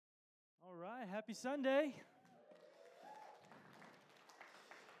right, happy Sunday.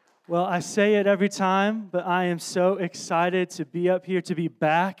 Well, I say it every time, but I am so excited to be up here, to be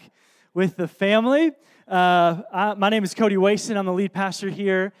back with the family. My name is Cody Wason. I'm the lead pastor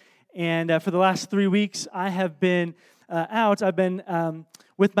here, and for the last 3 weeks, I have been out. I've been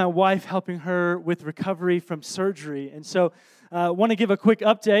with my wife, helping her with recovery from surgery, and so I want to give a quick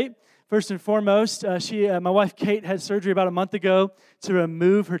update. First and foremost, my wife Kate had surgery about a month ago to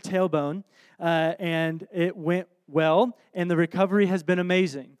remove her tailbone, and it went well, and the recovery has been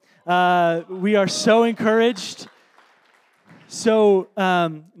amazing. We are so encouraged. So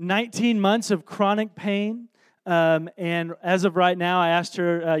 19 months of chronic pain, and as of right now, I asked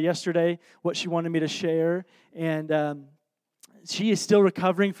her yesterday what she wanted me to share, and she is still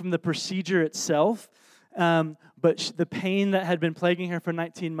recovering from the procedure itself. But the pain that had been plaguing her for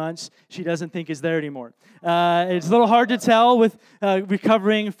 19 months, she doesn't think is there anymore. It's a little hard to tell with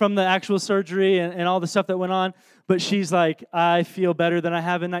recovering from the actual surgery and all the stuff that went on, but she's like, I feel better than I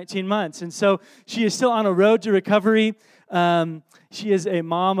have in 19 months. And so she is still on a road to recovery. She is a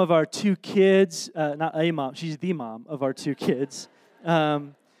mom of our 2 kids. Not a mom, she's the mom of our 2 kids.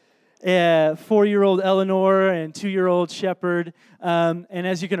 4-year-old Eleanor and 2-year-old Shepherd. And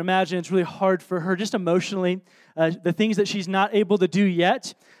as you can imagine, it's really hard for her just emotionally. The things that she's not able to do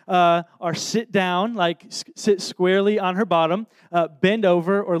yet are sit down, like sit squarely on her bottom, bend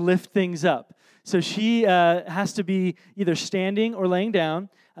over, or lift things up. So she has to be either standing or laying down,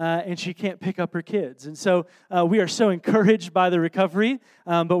 and she can't pick up her kids. And so we are so encouraged by the recovery,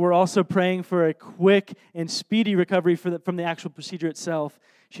 but we're also praying for a quick and speedy recovery from the actual procedure itself.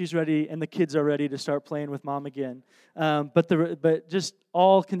 She's ready, and the kids are ready to start playing with mom again. But just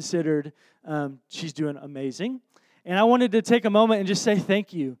all considered, she's doing amazing. And I wanted to take a moment and just say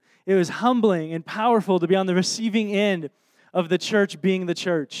thank you. It was humbling and powerful to be on the receiving end of the church being the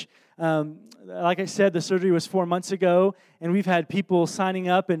church. Like I said, the surgery was 4 months ago, and we've had people signing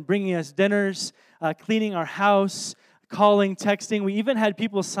up and bringing us dinners, cleaning our house, calling, texting. We even had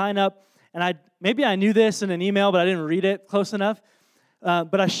people sign up, and maybe I knew this in an email, but I didn't read it close enough.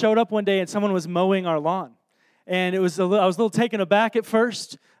 But I showed up one day, and someone was mowing our lawn. And I was a little taken aback at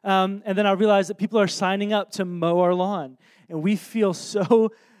first, and then I realized that people are signing up to mow our lawn. And we feel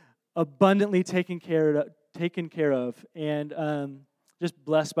so abundantly taken care of, and just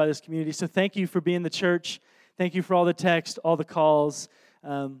blessed by this community. So thank you for being the church. Thank you for all the text, all the calls.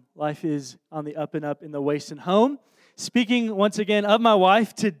 Life is on the up and up in the Wason home. Speaking once again of my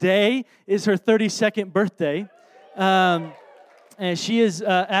wife, today is her 32nd birthday. And she is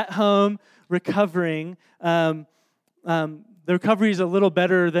at home recovering. The recovery is a little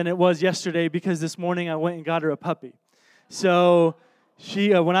better than it was yesterday because this morning I went and got her a puppy. So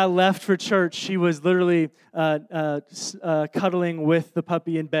she, when I left for church, she was literally cuddling with the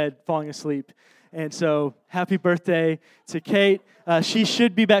puppy in bed, falling asleep. And so happy birthday to Kate. She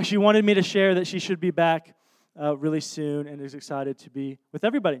should be back. She wanted me to share that she should be back really soon and is excited to be with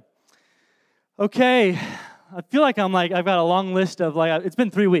everybody. Okay. I feel like I've got a long list of, it's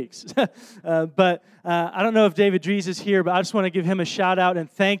been 3 weeks. But I don't know if David Dries is here, but I just want to give him a shout out and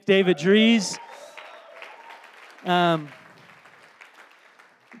thank David Dries.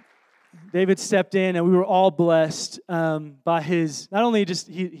 David stepped in, and we were all blessed by his, not only just,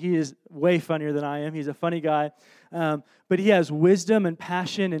 he is way funnier than I am. He's a funny guy. But he has wisdom and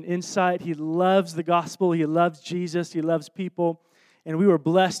passion and insight. He loves the gospel. He loves Jesus. He loves people. And we were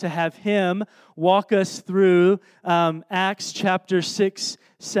blessed to have him walk us through Acts chapter 6,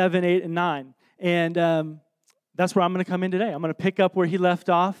 7, 8, and 9. And that's where I'm going to come in today. I'm going to pick up where he left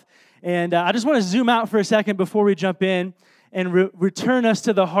off. And I just want to zoom out for a second before we jump in and return us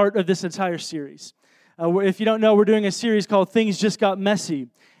to the heart of this entire series. If you don't know, we're doing a series called Things Just Got Messy.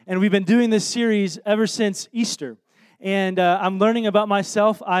 And we've been doing this series ever since Easter. And I'm learning about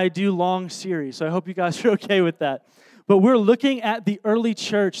myself. I do long series, so I hope you guys are okay with that. But we're looking at the early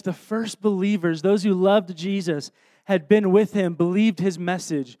church, the first believers, those who loved Jesus, had been with him, believed his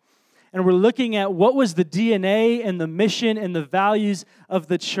message. And we're looking at what was the DNA and the mission and the values of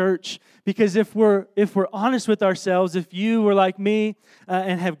the church. Because if we're honest with ourselves, if you were like me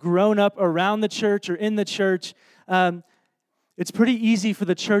and have grown up around the church or in the church, it's pretty easy for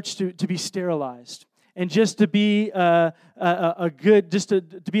the church to be sterilized. And just to be to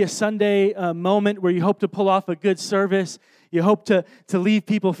be a Sunday moment where you hope to pull off a good service, you hope to leave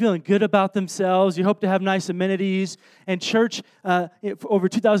people feeling good about themselves, you hope to have nice amenities. And church, for over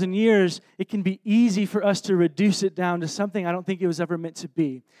 2,000 years, it can be easy for us to reduce it down to something I don't think it was ever meant to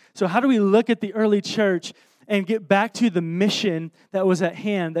be. So how do we look at the early church and get back to the mission that was at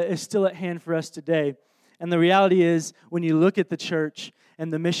hand, that is still at hand for us today? And the reality is, when you look at the church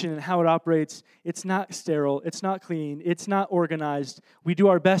and the mission and how it operates, it's not sterile, it's not clean, it's not organized. We do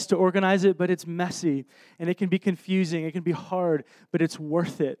our best to organize it, but it's messy, and it can be confusing, it can be hard, but it's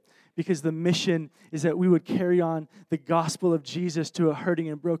worth it. Because the mission is that we would carry on the gospel of Jesus to a hurting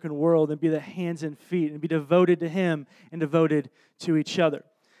and broken world and be the hands and feet and be devoted to Him and devoted to each other.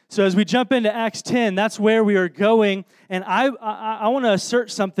 So as we jump into Acts 10, that's where we are going. And I want to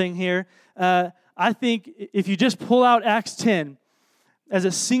assert something here. I think if you just pull out Acts 10 as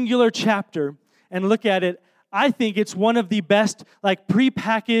a singular chapter and look at it, I think it's one of the best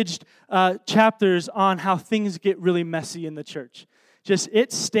prepackaged chapters on how things get really messy in the church. Just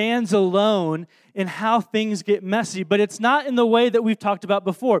it stands alone in how things get messy, but it's not in the way that we've talked about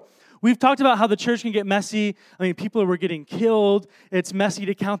before. We've talked about how the church can get messy. I mean, people were getting killed. It's messy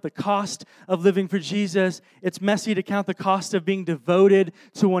to count the cost of living for Jesus. It's messy to count the cost of being devoted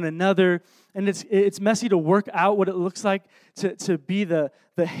to one another. And it's messy to work out what it looks like to be the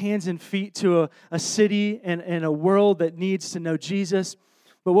hands and feet to a city and a world that needs to know Jesus.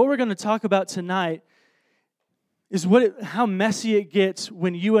 But what we're going to talk about tonight is how messy it gets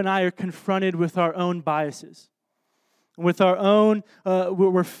when you and I are confronted with our own biases. With our own,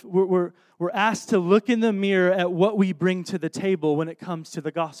 we're asked to look in the mirror at what we bring to the table when it comes to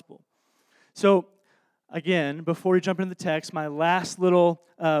the gospel. So, again, before we jump into the text, my last little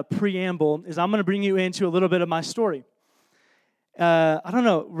preamble is I'm going to bring you into a little bit of my story. I don't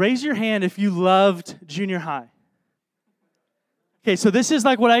know, raise your hand if you loved junior high. Okay, so this is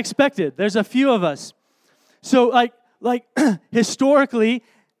like what I expected. There's a few of us. So, historically,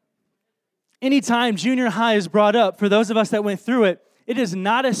 anytime junior high is brought up, for those of us that went through it, it is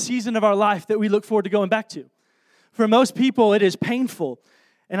not a season of our life that we look forward to going back to. For most people, it is painful.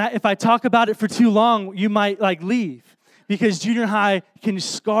 And if I talk about it for too long, you might leave, because junior high can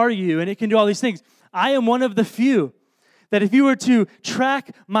scar you and it can do all these things. I am one of the few that if you were to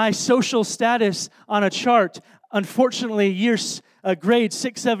track my social status on a chart, unfortunately, grades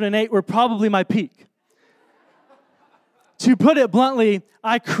 6, 7, and 8 were probably my peak. To put it bluntly,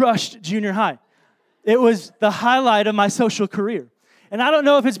 I crushed junior high. It was the highlight of my social career. And I don't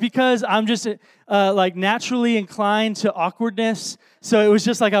know if it's because I'm just naturally inclined to awkwardness, so it was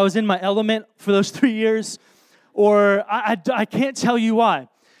just like I was in my element for those 3 years, or I can't tell you why.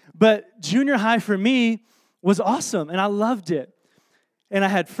 But junior high for me was awesome, and I loved it. And I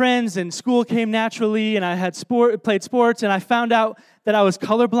had friends, and school came naturally, and I had played sports, and I found out that I was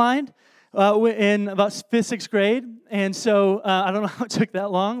colorblind in about 5th, 6th grade. And so I don't know how it took that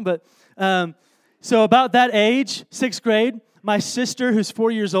long, but so about that age, 6th grade, my sister, who's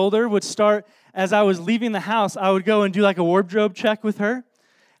 4 years older, would start, as I was leaving the house, I would go and do a wardrobe check with her.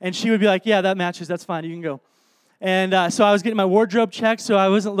 And she would be like, yeah, that matches, that's fine, you can go. And so I was getting my wardrobe checked, so I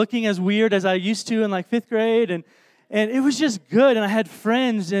wasn't looking as weird as I used to in 5th grade. And it was just good, and I had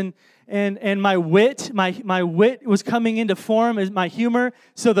friends, and my wit was coming into form as my humor,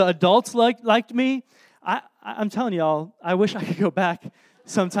 so the adults liked me. I'm telling y'all, I wish I could go back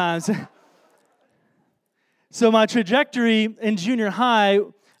sometimes. So my trajectory in junior high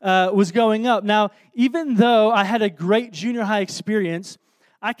was going up. Now, even though I had a great junior high experience,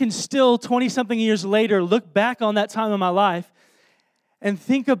 I can still, 20-something years later, look back on that time of my life and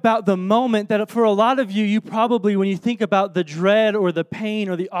think about the moment that for a lot of you, you probably, when you think about the dread or the pain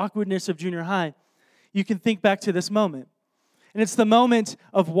or the awkwardness of junior high, you can think back to this moment. And it's the moment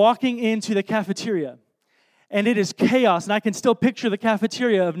of walking into the cafeteria. And it is chaos. And I can still picture the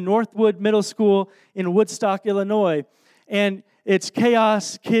cafeteria of Northwood Middle School in Woodstock, Illinois. And it's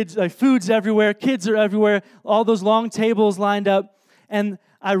chaos, kids, food's everywhere, kids are everywhere, all those long tables lined up. And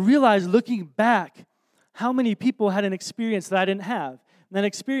I realized looking back how many people had an experience that I didn't have. And that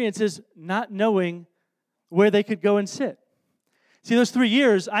experience is not knowing where they could go and sit. See, those 3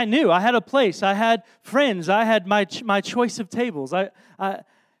 years, I knew. I had a place. I had friends. I had my choice of tables. It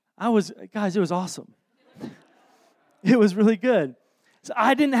was awesome. It was really good. So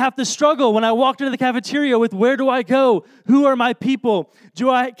I didn't have to struggle when I walked into the cafeteria with where do I go? Who are my people?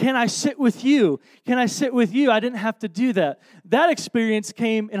 Can I sit with you? Can I sit with you? I didn't have to do that. That experience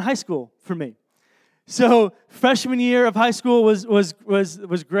came in high school for me. So freshman year of high school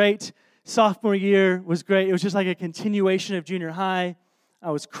was great. Sophomore year was great. It was just like a continuation of junior high. I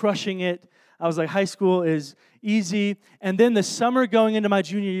was crushing it. I was like, high school is easy. And then the summer going into my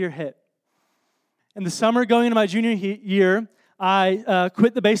junior year hit. And the summer going into my junior year, I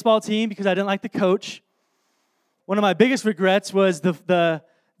quit the baseball team because I didn't like the coach. One of my biggest regrets was I'm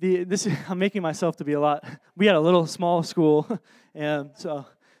making myself to be a lot. We had a little small school, and so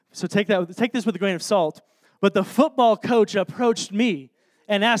take this with a grain of salt. But the football coach approached me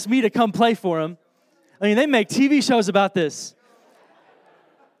and asked me to come play for him. I mean, they make TV shows about this.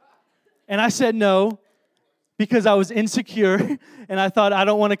 And I said no because I was insecure, and I thought I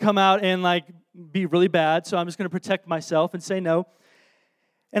don't want to come out and like be really bad, so I'm just going to protect myself and say no.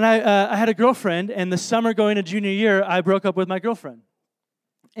 And I had a girlfriend, and the summer going to junior year, I broke up with my girlfriend.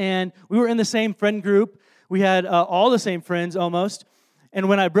 And we were in the same friend group. We had all the same friends almost. And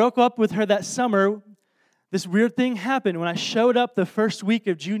when I broke up with her that summer, this weird thing happened. When I showed up the first week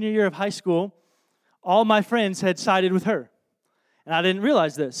of junior year of high school, all my friends had sided with her. And I didn't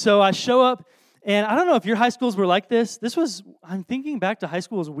realize this. So I show up, and I don't know if your high schools were like this. I'm thinking back to high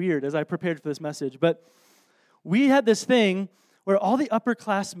school was weird as I prepared for this message. But we had this thing where all the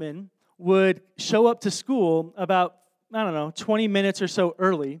upperclassmen would show up to school about, 20 minutes or so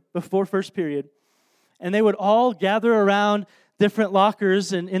early before first period. And they would all gather around different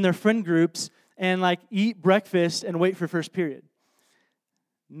lockers and in their friend groups and like eat breakfast and wait for first period.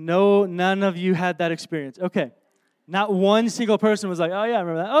 No, none of you had that experience. Okay. Not one single person was like, oh yeah, I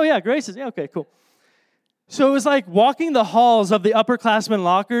remember that. Oh yeah, Grace's. Yeah, okay, cool. So it was like walking the halls of the upperclassmen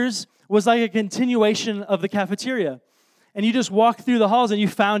lockers was like a continuation of the cafeteria. And you just walked through the halls and you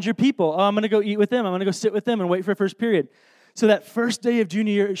found your people. Oh, I'm going to go eat with them. I'm going to go sit with them and wait for first period. So that first day of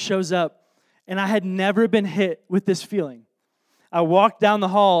junior year, it shows up. And I had never been hit with this feeling. I walked down the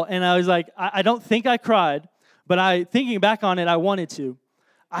hall and I was like, I don't think I cried, but thinking back on it, I wanted to.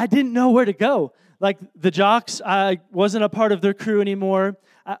 I didn't know where to go. Like the jocks, I wasn't a part of their crew anymore.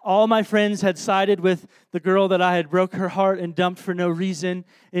 All my friends had sided with the girl that I had broke her heart and dumped for no reason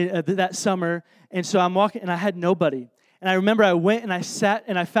that summer. And so I'm walking and I had nobody. And I remember I went and I sat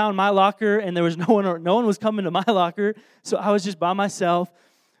and I found my locker and there was no one was coming to my locker. So I was just by myself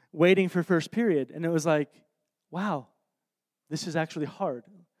waiting for first period. And it was like, wow, this is actually hard.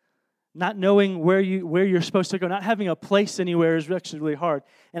 Not knowing where you're supposed to go, not having a place anywhere is actually really hard.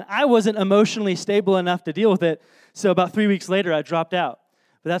 And I wasn't emotionally stable enough to deal with it. So about 3 weeks later, I dropped out.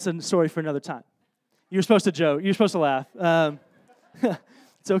 But that's a story for another time. You're supposed to joke. You're supposed to laugh.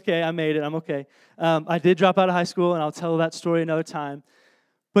 It's okay. I made it. I'm okay. I did drop out of high school, and I'll tell that story another time.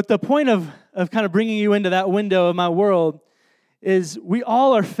 But the point of kind of bringing you into that window of my world is we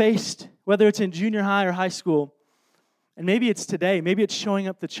all are faced, whether it's in junior high or high school, and maybe it's today, maybe it's showing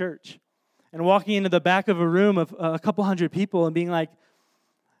up to church and walking into the back of a room of a couple hundred people and being like,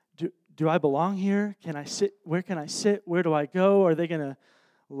 do I belong here? Can I sit? Where can I sit? Where do I go? Are they going to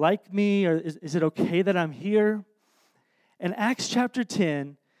like me? Or is it okay that I'm here? And Acts chapter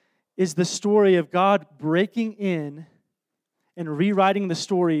 10 is the story of God breaking in and rewriting the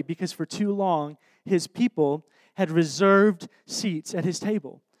story because for too long, his people had reserved seats at his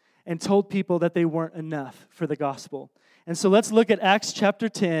table and told people that they weren't enough for the gospel. And so let's look at Acts chapter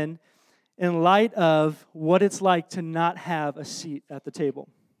 10 in light of what it's like to not have a seat at the table.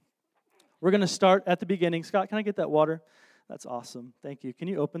 We're going to start at the beginning. Scott, can I get that water? That's awesome. Thank you. Can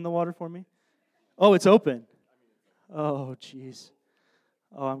you open the water for me? Oh, it's open. Oh, jeez.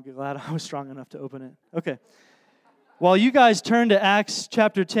 Oh, I'm glad I was strong enough to open it. Okay. While you guys turn to Acts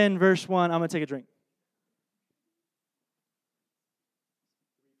chapter 10, verse 1, I'm going to take a drink.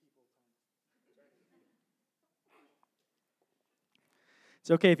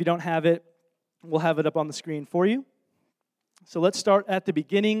 It's okay if you don't have it. We'll have it up on the screen for you. So let's start at the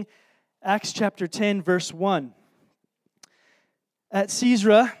beginning. Acts chapter 10, verse 1. At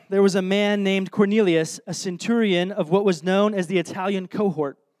Caesarea, there was a man named Cornelius, a centurion of what was known as the Italian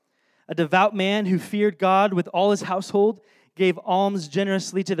cohort, a devout man who feared God with all his household, gave alms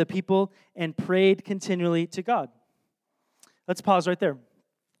generously to the people, and prayed continually to God. Let's pause right there.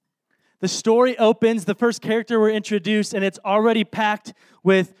 The story opens, the first character we're introduced, and it's already packed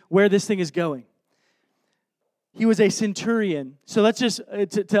with where this thing is going. He was a centurion. So let's just,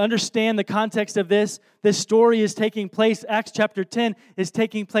 to understand the context of this story is taking place, Acts chapter 10 is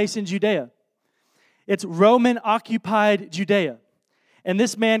taking place in Judea. It's Roman-occupied Judea. And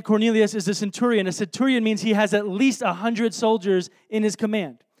this man, Cornelius, is a centurion. A centurion means he has at least 100 soldiers in his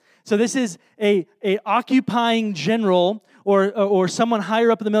command. So this is a occupying general or someone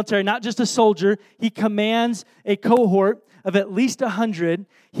higher up in the military, not just a soldier. He commands a cohort of at least 100.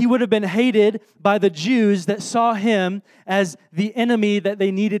 He would have been hated by the Jews that saw him as the enemy that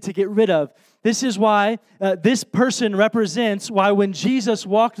they needed to get rid of. This is why this person represents why when Jesus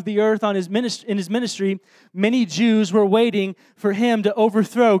walked the earth in his ministry, many Jews were waiting for him to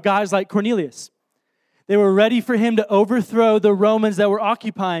overthrow guys like Cornelius. They were ready for him to overthrow the Romans that were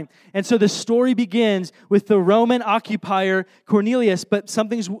occupying. And so the story begins with the Roman occupier, Cornelius, but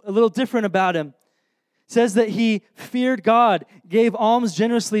something's a little different about him. It says that he feared God, gave alms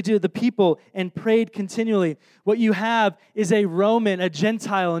generously to the people, and prayed continually. What you have is a Roman, a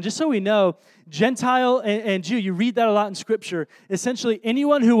Gentile. And just so we know, Gentile and Jew, you read that a lot in Scripture. Essentially,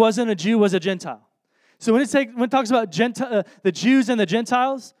 anyone who wasn't a Jew was a Gentile. So when it talks about the Jews and the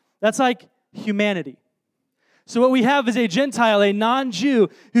Gentiles, that's like humanity. So what we have is a Gentile, a non-Jew,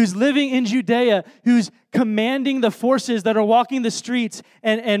 who's living in Judea, who's commanding the forces that are walking the streets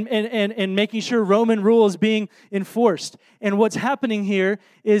and making sure Roman rule is being enforced. And what's happening here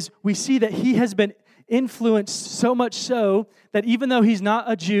is we see that he has been influenced so much so that even though he's not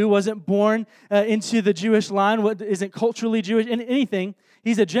a Jew, wasn't born into the Jewish line, isn't culturally Jewish in anything,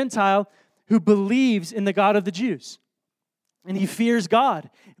 he's a Gentile who believes in the God of the Jews. And he fears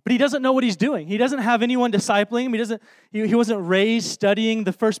God, but he doesn't know what he's doing. He doesn't have anyone discipling him. He wasn't raised studying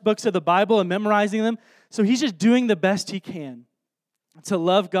the first books of the Bible and memorizing them. So he's just doing the best he can to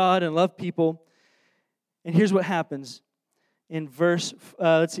love God and love people. And here's what happens in verse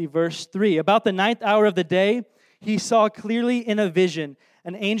 3. About the 9th hour of the day, he saw clearly in a vision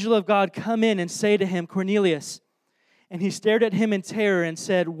an angel of God come in and say to him, "Cornelius." And he stared at him in terror and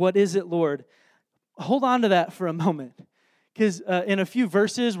said, "What is it, Lord?" Hold on to that for a moment. Because in a few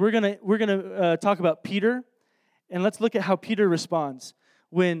verses, we're gonna talk about Peter, and let's look at how Peter responds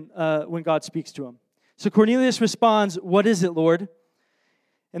when God speaks to him. So Cornelius responds, "What is it, Lord?"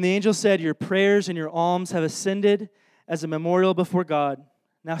 And the angel said, "Your prayers and your alms have ascended as a memorial before God.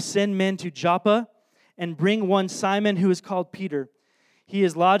 Now send men to Joppa and bring one Simon who is called Peter. He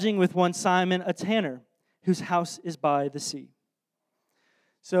is lodging with one Simon, a tanner, whose house is by the sea."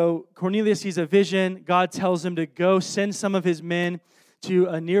 So Cornelius sees a vision. God tells him to go send some of his men to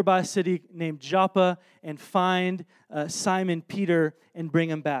a nearby city named Joppa and find Simon Peter and bring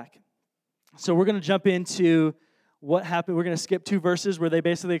him back. So we're going to jump into what happened. We're going to skip 2 verses where they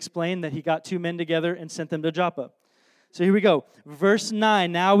basically explain that he got 2 men together and sent them to Joppa. So here we go. Verse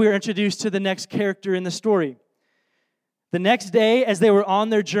 9. Now we are introduced to the next character in the story. The next day, as they were on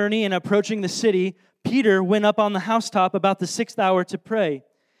their journey and approaching the city, Peter went up on the housetop about the 6th hour to pray.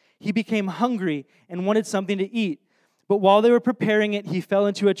 He became hungry and wanted something to eat. But while they were preparing it, he fell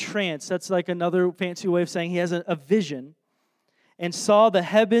into a trance. That's like another fancy way of saying he has a vision. And saw the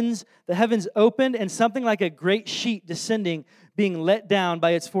heavens opened and something like a great sheet descending, being let down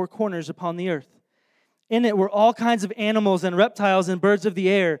by its 4 corners upon the earth. In it were all kinds of animals and reptiles and birds of the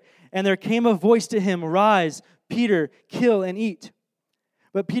air. And there came a voice to him, "Rise, Peter, kill and eat."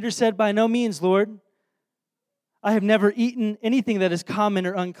 But Peter said, "By no means, Lord. I have never eaten anything that is common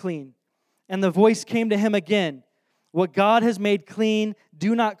or unclean." And the voice came to him again, "What God has made clean,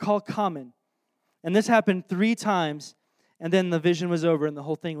 do not call common." And this happened 3 times, and then the vision was over and the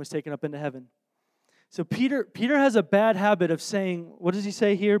whole thing was taken up into heaven. So Peter has a bad habit of saying, what does he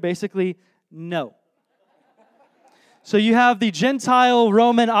say here? Basically, no. So you have the Gentile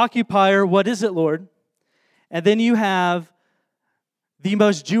Roman occupier, "What is it, Lord?" And then you have the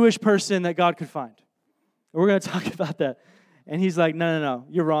most Jewish person that God could find. We're going to talk about that. And he's like, no,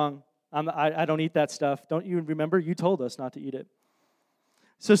 you're wrong. I don't eat that stuff. Don't you remember? You told us not to eat it.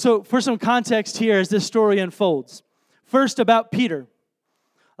 So for some context here as this story unfolds. First about Peter.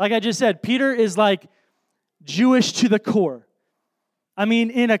 Like I just said, Peter is like Jewish to the core. I mean,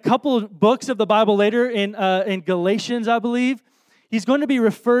 in a couple of books of the Bible later, in Galatians, I believe, he's going to be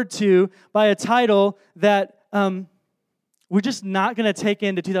referred to by a title that we're just not going to take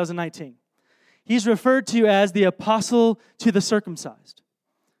into 2019. He's referred to as the apostle to the circumcised.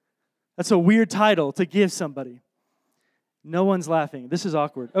 That's a weird title to give somebody. No one's laughing. This is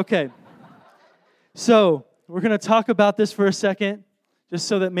awkward. Okay. So we're going to talk about this for a second, just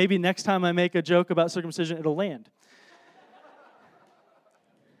so that maybe next time I make a joke about circumcision, it'll land.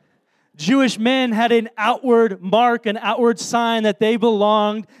 Jewish men had an outward mark, an outward sign that they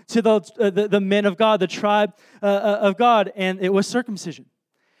belonged to the men of God, the tribe of God, and it was circumcision.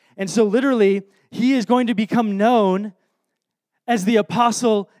 And so literally, he is going to become known as the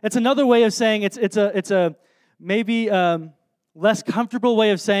apostle. It's another way of saying, it's a maybe less comfortable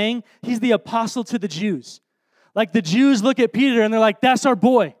way of saying, he's the apostle to the Jews. Like the Jews look at Peter and they're like, that's our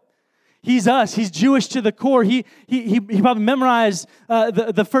boy. He's us. He's Jewish to the core. He probably memorized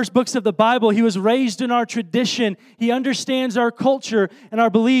the first books of the Bible. He was raised in our tradition. He understands our culture and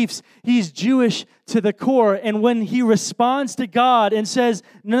our beliefs. He's Jewish to the core. And when he responds to God and says,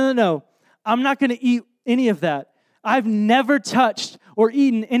 no, I'm not going to eat any of that. I've never touched or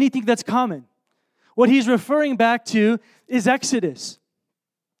eaten anything that's common. What he's referring back to is Exodus.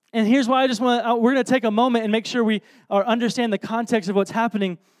 And here's why we're going to take a moment and make sure we understand the context of what's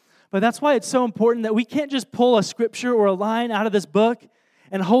happening. But that's why it's so important that we can't just pull a scripture or a line out of this book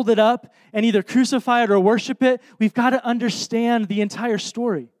and hold it up and either crucify it or worship it. We've got to understand the entire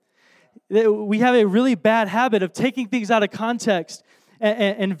story. We have a really bad habit of taking things out of context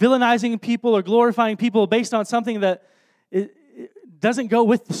and villainizing people or glorifying people based on something that it doesn't go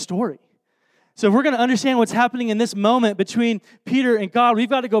with the story. So if we're going to understand what's happening in this moment between Peter and God, we've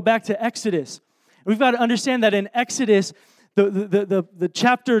got to go back to Exodus. We've got to understand that in Exodus, the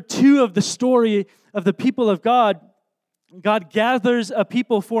chapter 2 of the story of the people of God, God gathers a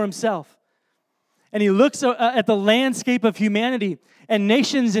people for himself. And he looks at the landscape of humanity, and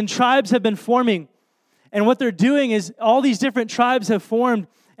nations and tribes have been forming. And what they're doing is all these different tribes have formed,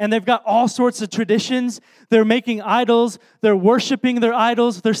 and they've got all sorts of traditions. They're making idols. They're worshiping their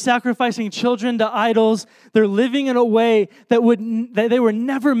idols. They're sacrificing children to idols. They're living in a way that they were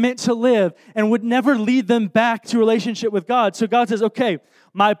never meant to live and would never lead them back to relationship with God. So God says, okay,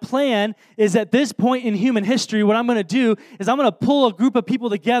 my plan is at this point in human history, what I'm going to do is I'm going to pull a group of people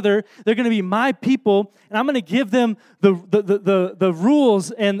together. They're going to be my people, and I'm going to give them the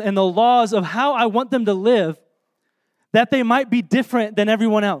rules and the laws of how I want them to live, that they might be different than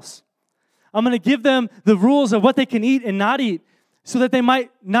everyone else. I'm going to give them the rules of what they can eat and not eat, so that they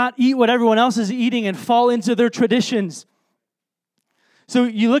might not eat what everyone else is eating and fall into their traditions. So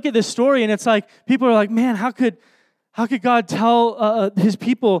you look at this story, and it's like, people are like, man, how could God tell his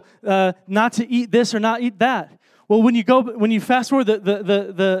people not to eat this or not eat that? Well, when you fast forward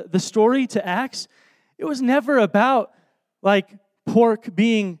the story to Acts, it was never about like pork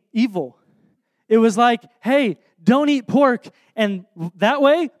being evil. It was like, hey, don't eat pork, and that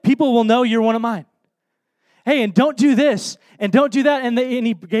way people will know you're one of mine. Hey, and don't do this, and don't do that, and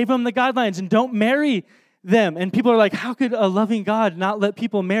he gave them the guidelines, and don't marry them. And people are like, how could a loving God not let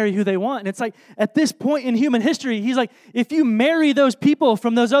people marry who they want? And it's like, at this point in human history, he's like, if you marry those people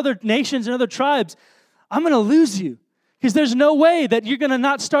from those other nations and other tribes, I'm going to lose you. Because there's no way that you're going to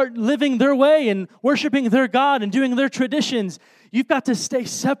not start living their way and worshiping their God and doing their traditions. You've got to stay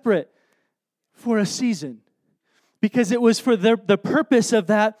separate for a season. Because it was for the purpose of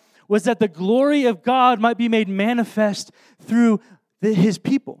that was that the glory of God might be made manifest through his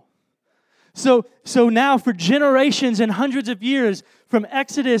people. So now for generations and hundreds of years, from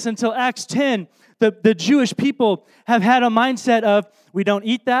Exodus until Acts 10, the Jewish people have had a mindset of, we don't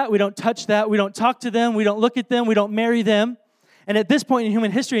eat that, we don't touch that, we don't talk to them, we don't look at them, we don't marry them. And at this point in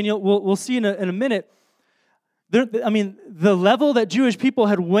human history, and we'll see in a minute, the level that Jewish people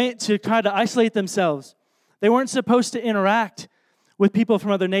had went to try to isolate themselves, they weren't supposed to interact with people from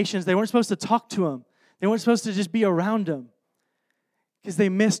other nations. They weren't supposed to talk to them. They weren't supposed to just be around them, because they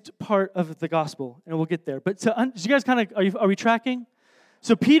missed part of the gospel, and we'll get there. But you guys kind of, are we tracking?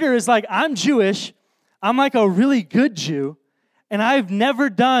 So Peter is like, I'm Jewish, I'm like a really good Jew, and I've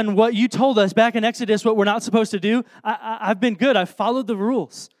never done what you told us back in Exodus, what we're not supposed to do. I've been good, I've followed the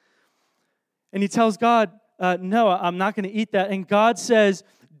rules. And he tells God, no, I'm not going to eat that. And God says,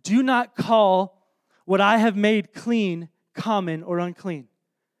 do not call what I have made clean common or unclean.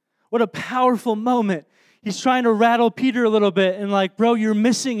 What a powerful moment. He's trying to rattle Peter a little bit and like, bro, you're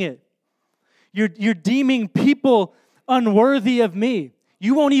missing it. You're deeming people unworthy of me.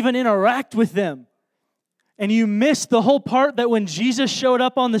 You won't even interact with them. And you missed the whole part that when Jesus showed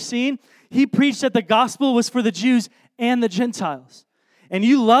up on the scene, he preached that the gospel was for the Jews and the Gentiles. And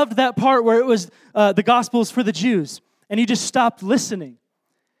you loved that part where it was the gospel is for the Jews. And you just stopped listening.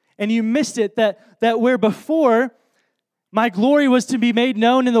 And you missed it that where before my glory was to be made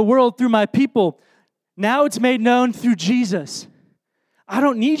known in the world through my people, now it's made known through Jesus. I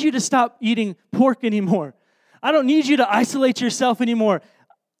don't need you to stop eating pork anymore. I don't need you to isolate yourself anymore.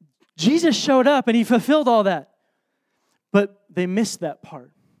 Jesus showed up and he fulfilled all that. But they missed that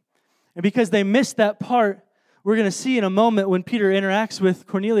part. And because they missed that part, we're going to see in a moment when Peter interacts with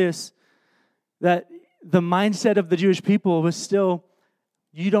Cornelius that the mindset of the Jewish people was still,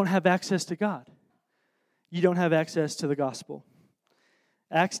 you don't have access to God. You don't have access to the gospel.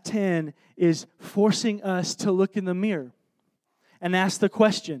 Acts 10 is forcing us to look in the mirror and ask the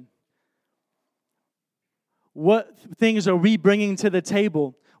question, what things are we bringing to the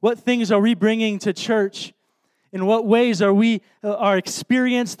table? What things are we bringing to church? In what ways are our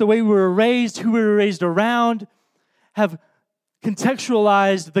experience, the way we were raised, who we were raised around, have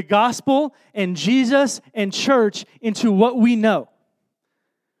contextualized the gospel and Jesus and church into what we know?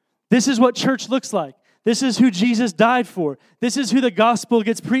 This is what church looks like. This is who Jesus died for. This is who the gospel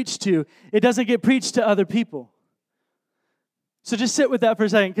gets preached to. It doesn't get preached to other people. So just sit with that for a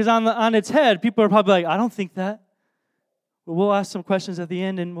second, because on its head, people are probably like, I don't think that. But we'll ask some questions at the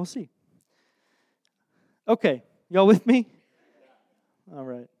end and we'll see. Okay, y'all with me? All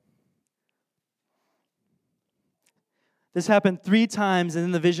right. This happened 3 times and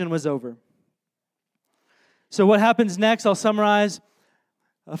then the vision was over. So what happens next, I'll summarize.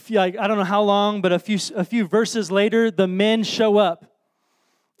 I don't know how long, but a few verses later, the men show up.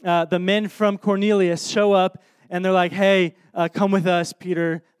 the men from Cornelius show up, and they're like, hey, come with us,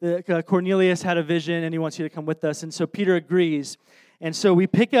 Peter. Cornelius had a vision, and he wants you to come with us. And so Peter agrees. And so we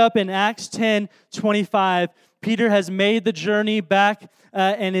pick up in Acts 10:25. Peter has made the journey back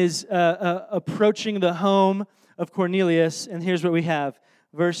and is approaching the home of Cornelius. And here's what we have,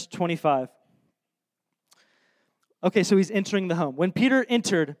 verse 25. Okay, so he's entering the home. When Peter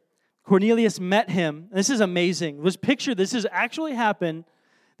entered, Cornelius met him. This is amazing. Let's picture this has actually happened.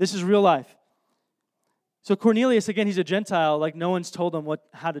 This is real life. So Cornelius, again, he's a Gentile. Like no one's told him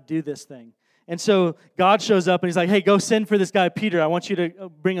how to do this thing. And so God shows up and he's like, hey, go send for this guy Peter. I want you to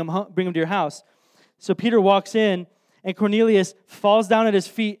bring him to your house. So Peter walks in, and Cornelius falls down at his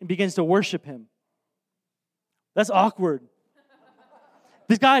feet and begins to worship him. That's awkward.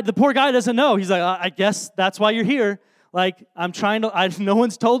 The poor guy doesn't know. He's like, I guess that's why you're here. Like, no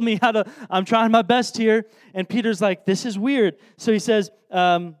one's told me I'm trying my best here. And Peter's like, this is weird. So he says,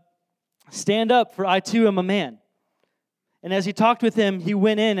 stand up, for I too am a man. And as he talked with him, he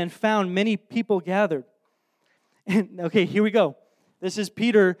went in and found many people gathered. And okay, here we go. This is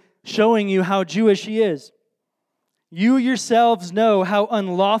Peter showing you how Jewish he is. You yourselves know how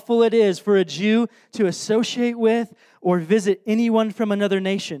unlawful it is for a Jew to associate with or visit anyone from another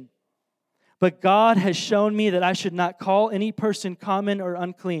nation. But God has shown me that I should not call any person common or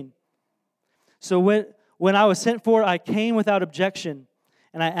unclean. So when I was sent for, I came without objection.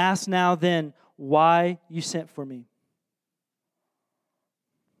 And I ask now then, why you sent for me?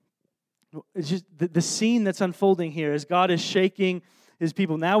 It's just the scene that's unfolding here as God is shaking his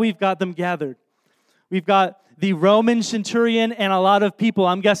people. Now we've got them gathered. We've got the Roman centurion and a lot of people,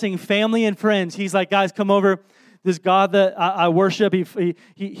 I'm guessing family and friends. He's like, guys, come over. This God that I worship,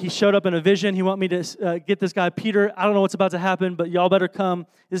 he showed up in a vision. He want me to get this guy, Peter. I don't know what's about to happen, but y'all better come.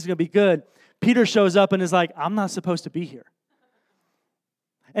 This is going to be good. Peter shows up and is like, I'm not supposed to be here.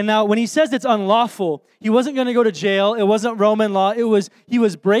 And now when he says it's unlawful, he wasn't going to go to jail. It wasn't Roman law. He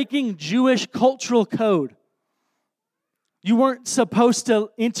was breaking Jewish cultural code. You weren't supposed to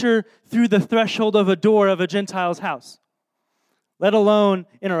enter through the threshold of a door of a Gentile's house, let alone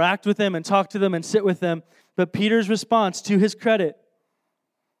interact with them and talk to them and sit with them. But Peter's response, to his credit,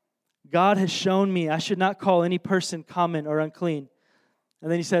 God has shown me I should not call any person common or unclean.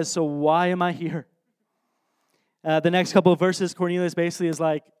 And then he says, so why am I here? The next couple of verses, Cornelius basically is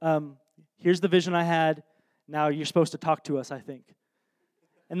like, here's the vision I had. Now you're supposed to talk to us, I think.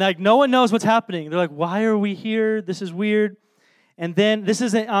 And like no one knows what's happening. They're like, why are we here? This is weird. And then, this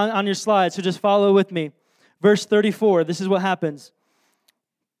isn't on your slide, so just follow with me. Verse 34, this is what happens.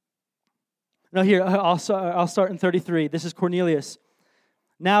 No, here, I'll start in 33. This is Cornelius.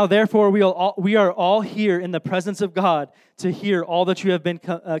 Now, therefore, we are all here in the presence of God to hear all that you have been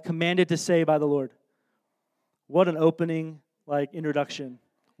commanded to say by the Lord. What an opening, introduction.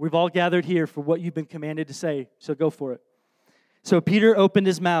 We've all gathered here for what you've been commanded to say, so go for it. So Peter opened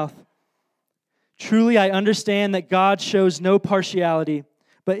his mouth. Truly, I understand that God shows no partiality,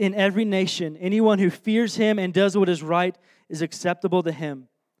 but in every nation, anyone who fears him and does what is right is acceptable to him.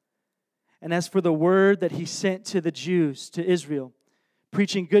 And as for the word that he sent to the Jews, to Israel,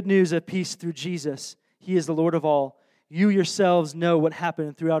 preaching good news of peace through Jesus, he is the Lord of all. You yourselves know what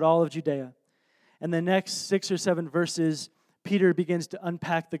happened throughout all of Judea. And the next 6 or 7 verses, Peter begins to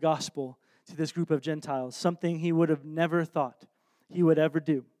unpack the gospel to this group of Gentiles, something he would have never thought he would ever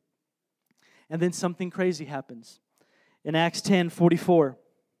do. And then something crazy happens. In Acts 10:44,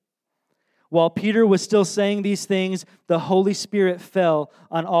 while Peter was still saying these things, the Holy Spirit fell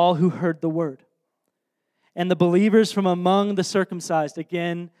on all who heard the word. And the believers from among the circumcised,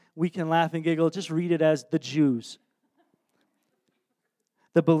 again, we can laugh and giggle, just read it as the Jews.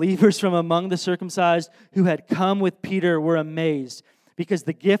 The believers from among the circumcised who had come with Peter were amazed because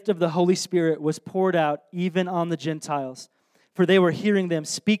the gift of the Holy Spirit was poured out even on the Gentiles. For they were hearing them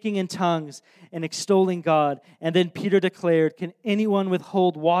speaking in tongues and extolling God. And then Peter declared, can anyone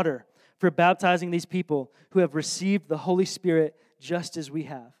withhold water for baptizing these people who have received the Holy Spirit just as we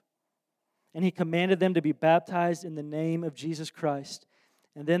have? And he commanded them to be baptized in the name of Jesus Christ.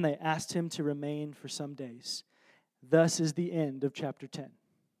 And then they asked him to remain for some days. Thus is the end of chapter 10.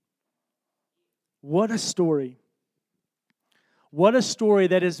 What a story. What a story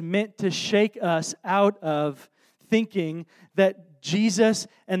that is meant to shake us out of thinking that Jesus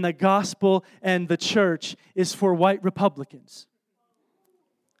and the gospel and the church is for white Republicans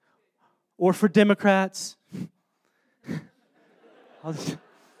or for Democrats.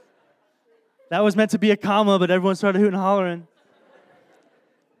 That was meant to be a comma, but everyone started hooting and hollering.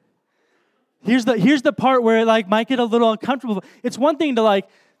 Here's the part where it might get a little uncomfortable. It's one thing to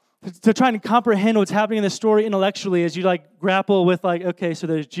to try and comprehend what's happening in the story intellectually as you like grapple with like, okay, so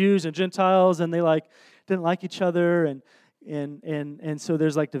there's Jews and Gentiles and they like didn't like each other and so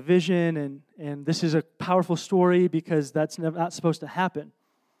there's like division and this is a powerful story because that's not supposed to happen.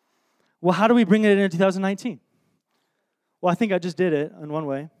 Well, how do we bring it into 2019? Well, I think I just did it in one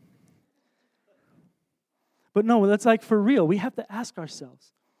way. But no, that's like for real. We have to ask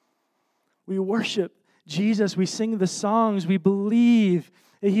ourselves. We worship Jesus. We sing the songs. We believe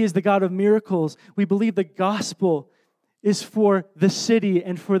that He is the God of miracles. We believe the gospel is for the city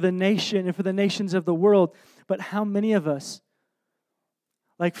and for the nation and for the nations of the world. But how many of us,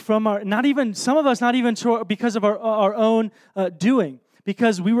 like from our, not even, some of us not even because of our own doing,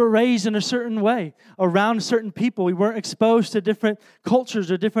 because we were raised in a certain way around certain people. We weren't exposed to different cultures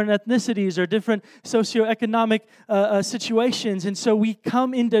or different ethnicities or different socioeconomic situations. And so we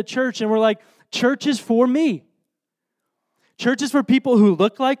come into church and we're like, church is for me. Church is for people who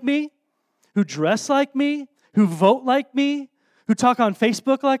look like me, who dress like me, who vote like me, who talk on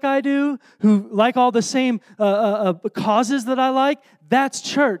Facebook like I do, who like all the same causes that I like. That's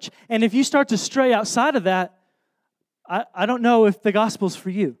church. And if you start to stray outside of that, I don't know if the gospel's for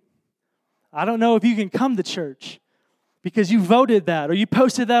you. I don't know if you can come to church because you voted that or you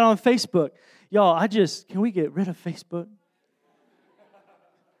posted that on Facebook. Y'all, can we get rid of Facebook?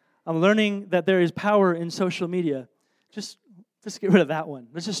 I'm learning that there is power in social media. Just get rid of that one.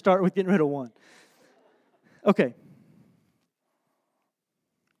 Let's just start with getting rid of one. Okay.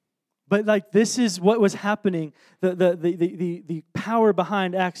 But like this is what was happening. The power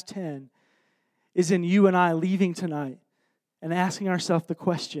behind Acts 10 is in you and I leaving tonight and asking ourselves the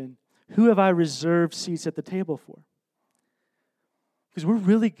question, who have I reserved seats at the table for? Because we're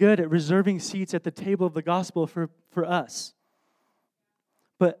really good at reserving seats at the table of the gospel for us.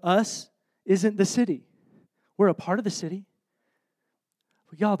 But us isn't the city. We're a part of the city.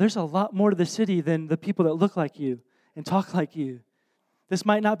 But y'all, there's a lot more to the city than the people that look like you and talk like you. This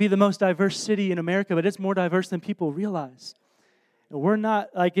might not be the most diverse city in America, but it's more diverse than people realize. And we're not,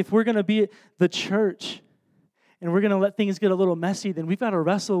 like, if we're going to be the church and we're going to let things get a little messy, then we've got to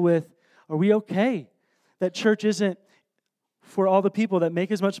wrestle with, are we okay that church isn't for all the people that make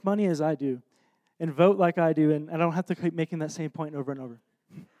as much money as I do and vote like I do, and I don't have to keep making that same point over and over.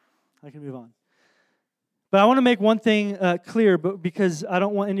 I can move on. But I want to make one thing clear, because I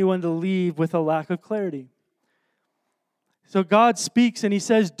don't want anyone to leave with a lack of clarity. So God speaks and He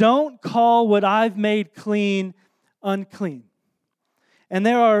says, don't call what I've made clean unclean. And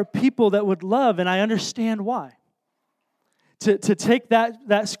there are people that would love, and I understand why, to take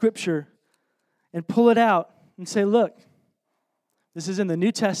that scripture and pull it out and say, look, this is in the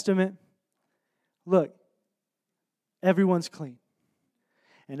New Testament. Look, everyone's clean.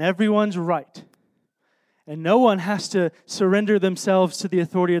 And everyone's right. And no one has to surrender themselves to the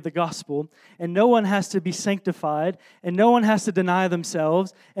authority of the gospel. And no one has to be sanctified. And no one has to deny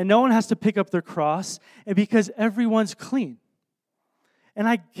themselves. And no one has to pick up their cross. And because everyone's clean. And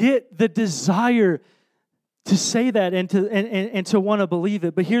I get the desire to say that and to want to believe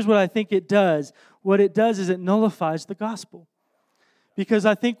it. But here's what I think it does. What it does is it nullifies the gospel. Because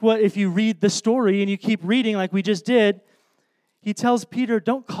I think if you read the story and you keep reading like we just did, He tells Peter,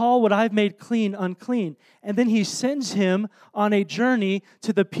 don't call what I've made clean unclean. And then He sends him on a journey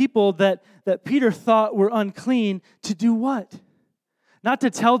to the people that Peter thought were unclean to do what? Not to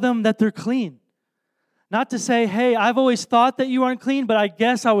tell them that they're clean. Not to say, hey, I've always thought that you aren't clean, but I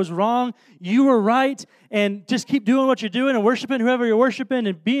guess I was wrong. You were right, and just keep doing what you're doing and worshiping whoever you're worshiping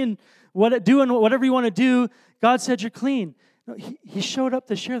and doing whatever you want to do. God said you're clean. No, he showed up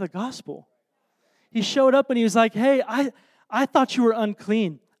to share the gospel. He showed up and He was like, hey, I thought you were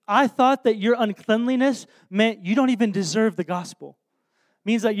unclean. I thought that your uncleanliness meant you don't even deserve the gospel.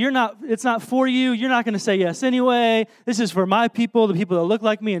 Means that it's not for you. You're not going to say yes anyway. This is for my people, the people that look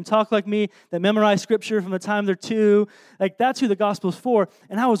like me and talk like me, that memorize scripture from the time they're 2. Like, that's who the gospel's for.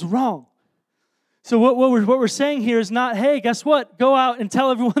 And I was wrong. So what we're saying here is not, hey, guess what? Go out and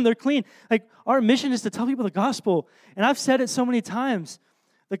tell everyone they're clean. Like, our mission is to tell people the gospel. And I've said it so many times.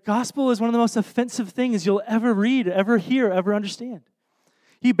 The gospel is one of the most offensive things you'll ever read, ever hear, ever understand.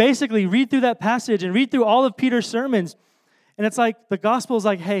 You basically read through that passage and read through all of Peter's sermons, and it's like the gospel is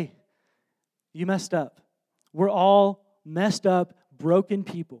like, hey, you messed up. We're all messed up, broken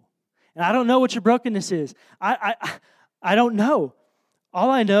people. And I don't know what your brokenness is. I don't know.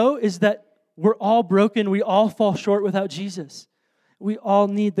 All I know is that we're all broken. We all fall short without Jesus. We all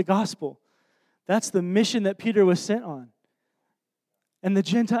need the gospel. That's the mission that Peter was sent on. And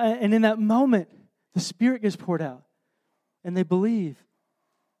in that moment, the Spirit gets poured out. And they believe.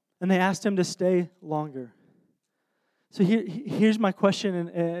 And they asked him to stay longer. So here's my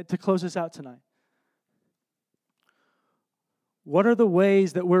question to close us out tonight. What are the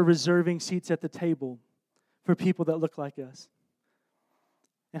ways that we're reserving seats at the table for people that look like us?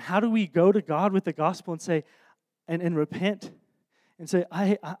 And how do we go to God with the gospel and say, and repent and say,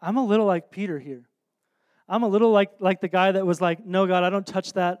 I'm a little like Peter here. I'm a little like the guy that was like, no, God, I don't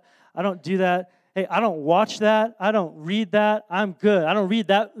touch that. I don't do that. Hey, I don't watch that. I don't read that. I'm good. I don't read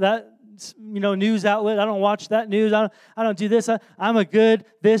that news outlet. I don't watch that news. I don't do this. I'm a good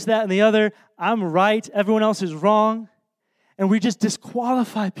this, that, and the other. I'm right. Everyone else is wrong. And we just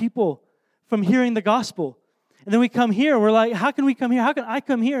disqualify people from hearing the gospel. And then we come here and we're like, how can we come here? How can I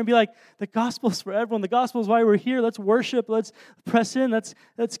come here and be like, the gospel's for everyone. The gospel is why we're here. Let's worship. Let's press in. Let's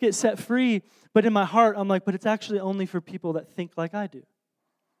get set free. But in my heart, I'm like, but it's actually only for people that think like I do.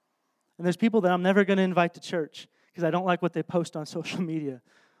 And there's people that I'm never going to invite to church because I don't like what they post on social media,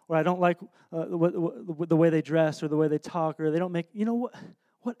 or I don't like the way they dress or the way they talk, or they don't make,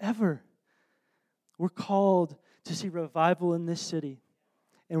 whatever. We're called to see revival in this city.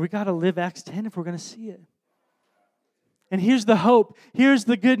 And we got to live Acts 10 if we're going to see it. And here's the hope. Here's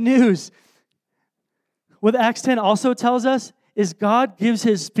the good news. What Acts 10 also tells us is God gives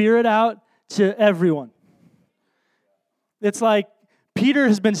His Spirit out to everyone. It's like Peter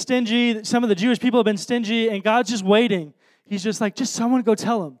has been stingy. Some of the Jewish people have been stingy, and God's just waiting. He's just like, just someone go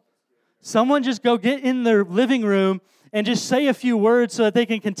tell them. Someone just go get in their living room and just say a few words so that they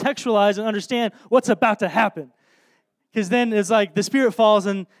can contextualize and understand what's about to happen. Because then it's like the Spirit falls,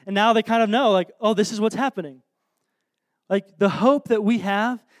 and now they kind of know, like, oh, this is what's happening. Like, the hope that we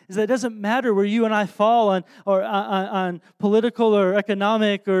have is that it doesn't matter where you and I fall on political or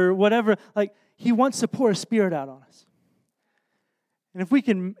economic or whatever. Like, He wants to pour a Spirit out on us. And if we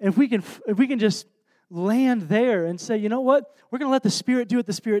can just land there and say, you know what? We're going to let the Spirit do what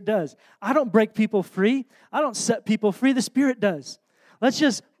the Spirit does. I don't break people free. I don't set people free. The Spirit does. Let's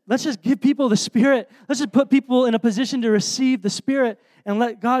just give people the Spirit. Let's just put people in a position to receive the Spirit and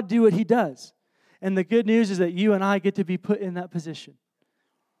let God do what He does. And the good news is that you and I get to be put in that position.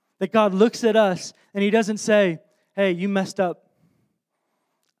 That God looks at us and He doesn't say, hey, you messed up.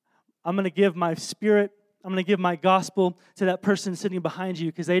 I'm going to give my Spirit, I'm going to give my gospel to that person sitting behind you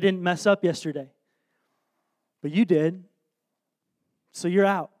because they didn't mess up yesterday. But you did. So you're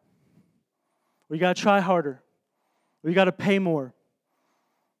out. Or you got to try harder. Or you got to pay more.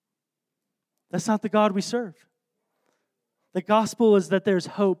 That's not the God we serve. The gospel is that there's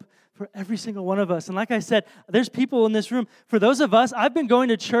hope for every single one of us. And like I said, there's people in this room. For those of us, I've been going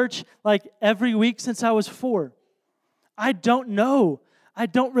to church like every week since I was 4. I don't know. I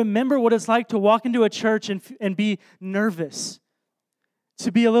don't remember what it's like to walk into a church and be nervous,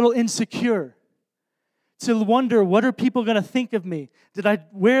 to be a little insecure, to wonder, what are people going to think of me? Did I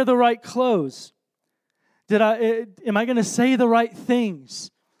wear the right clothes? Am I going to say the right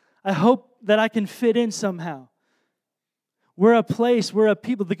things? I hope that I can fit in somehow. We're a place, we're a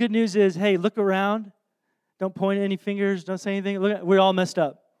people. The good news is, hey, look around. Don't point any fingers. Don't say anything. We're all messed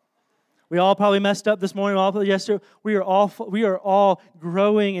up. We all probably messed up this morning. Yesterday. We are all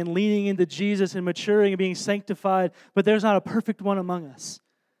growing and leaning into Jesus and maturing and being sanctified. But there's not a perfect one among us.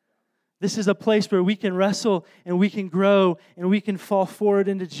 This is a place where we can wrestle and we can grow and we can fall forward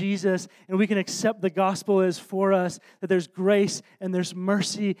into Jesus and we can accept the gospel as for us, that there's grace and there's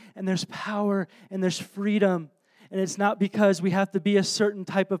mercy and there's power and there's freedom. And it's not because we have to be a certain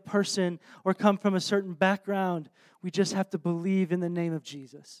type of person or come from a certain background. We just have to believe in the name of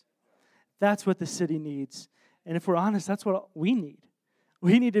Jesus. That's what the city needs. And if we're honest, that's what we need.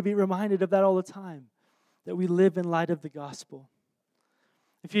 We need to be reminded of that all the time, that we live in light of the gospel.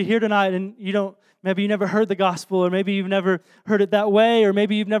 If you're here tonight and maybe you never heard the gospel, or maybe you've never heard it that way, or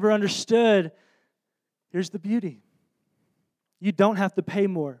maybe you've never understood, here's the beauty. You don't have to pay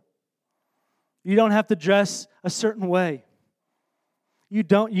more. You don't have to dress a certain way. You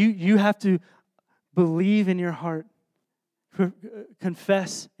have to believe in your heart,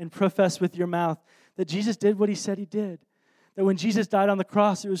 confess and profess with your mouth that Jesus did what He said He did. That when Jesus died on the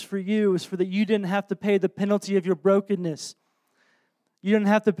cross, it was for you. It was for that you didn't have to pay the penalty of your brokenness. You didn't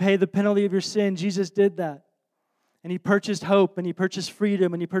have to pay the penalty of your sin. Jesus did that. And He purchased hope, and He purchased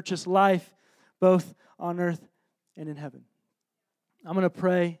freedom, and He purchased life, both on earth and in heaven. I'm going to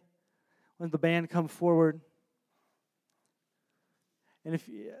pray when the band come forward. And if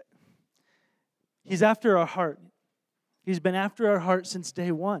He's after our heart. He's been after our heart since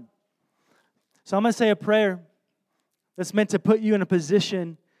day one. So I'm going to say a prayer that's meant to put you in a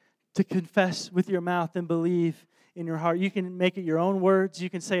position to confess with your mouth and believe in your heart. You can make it your own words.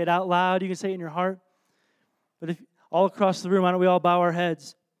 You can say it out loud. You can say it in your heart. But if all across the room, why don't we all bow our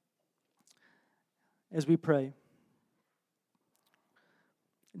heads as we pray?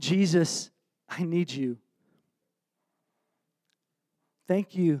 Jesus, I need you.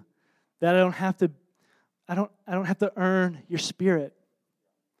 Thank you that I don't have to earn your Spirit.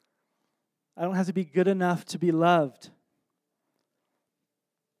 I don't have to be good enough to be loved.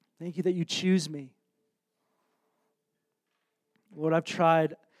 Thank you that you choose me. Lord, I've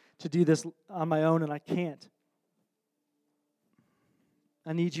tried to do this on my own and I can't.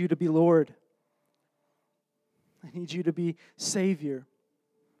 I need you to be Lord. I need you to be Savior.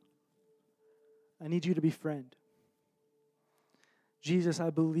 I need you to be friend. Jesus, I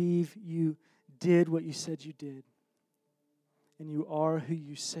believe you did what you said you did. And you are who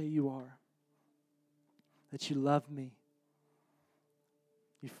you say you are. That you love me.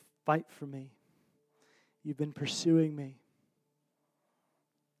 You fight for me. You've been pursuing me.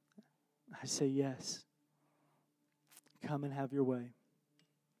 I say yes. Come and have your way.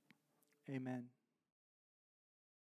 Amen.